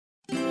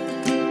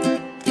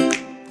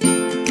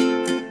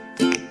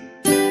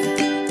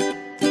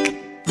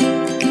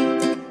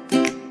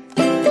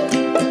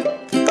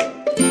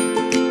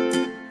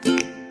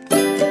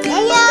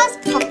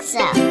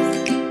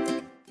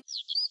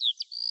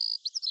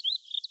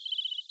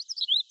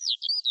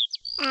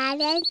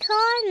Adeline's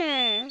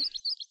Corner.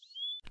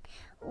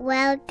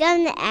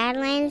 Welcome to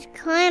Adeline's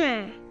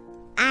Corner.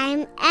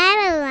 I'm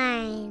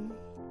Adeline.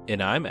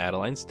 And I'm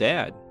Adeline's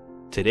dad.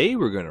 Today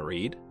we're going to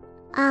read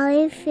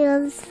Ollie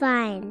Feels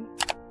Fine.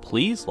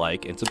 Please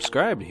like and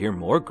subscribe to hear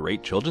more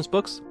great children's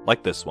books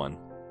like this one.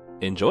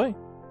 Enjoy!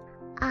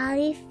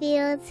 Ollie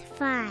Feels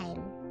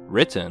Fine.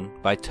 Written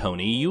by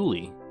Toni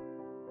Yuly.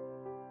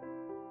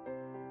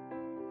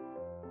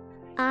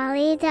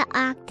 Ollie the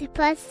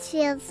octopus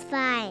feels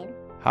fine.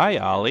 Hi,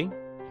 Ollie.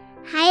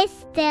 Hi,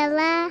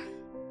 Stella.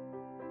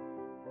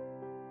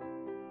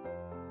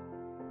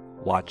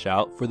 Watch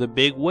out for the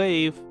big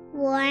wave.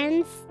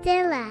 Warns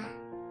Stella.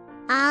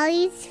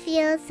 Ollie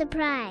feels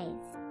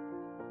surprised.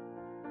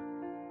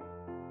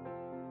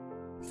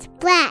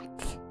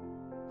 Splat!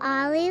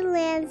 Ollie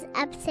lands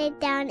upside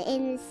down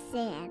in the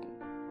sand.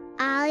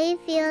 Ollie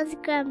feels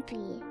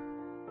grumpy.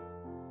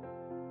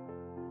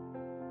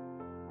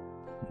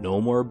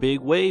 No more big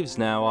waves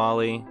now,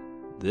 Ollie.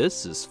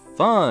 This is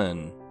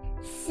fun,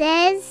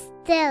 Says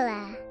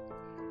Stella.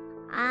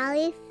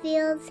 Ollie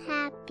feels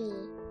happy.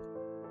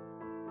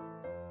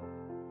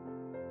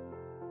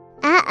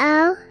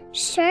 Uh-oh,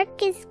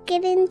 shark is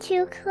getting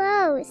too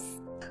close.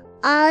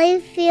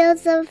 Ollie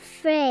feels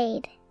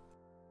afraid.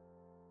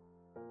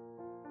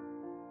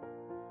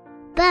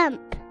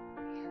 Bump!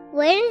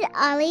 Where did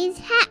Ollie's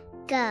hat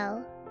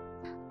go?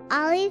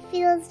 Ollie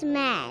feels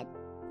mad.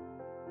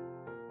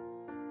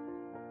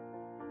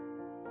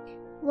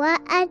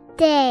 What a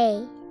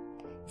day!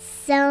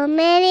 So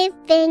many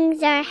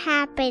things are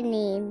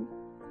happening.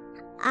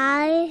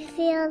 Ollie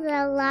feels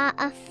a lot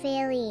of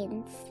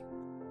feelings.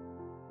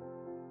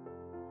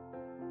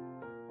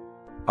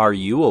 Are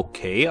you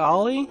okay,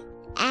 Ollie?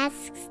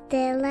 Asks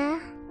Stella.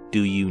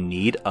 Do you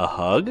need a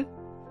hug?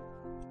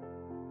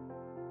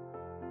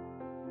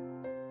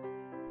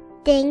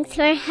 Thanks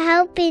for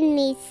helping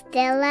me,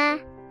 Stella.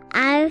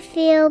 I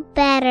feel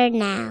better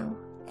now,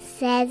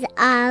 says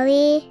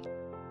Ollie.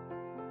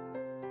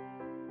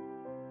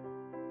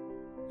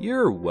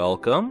 You're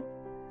welcome.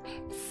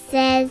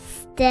 Says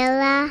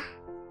Stella.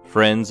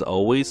 Friends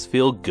always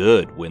feel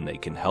good when they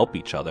can help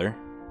each other.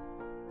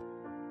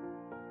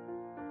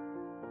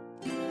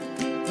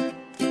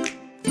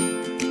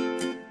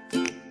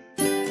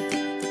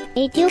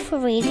 Thank you for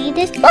reading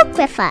this book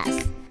with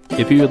us.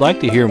 If you would like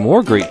to hear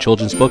more great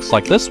children's books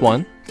like this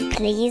one,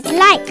 Please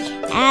like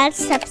and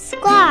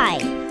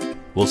subscribe.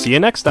 we'll see you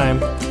next time.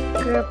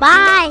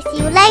 Goodbye. See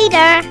you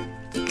later.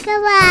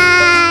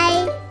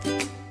 Goodbye.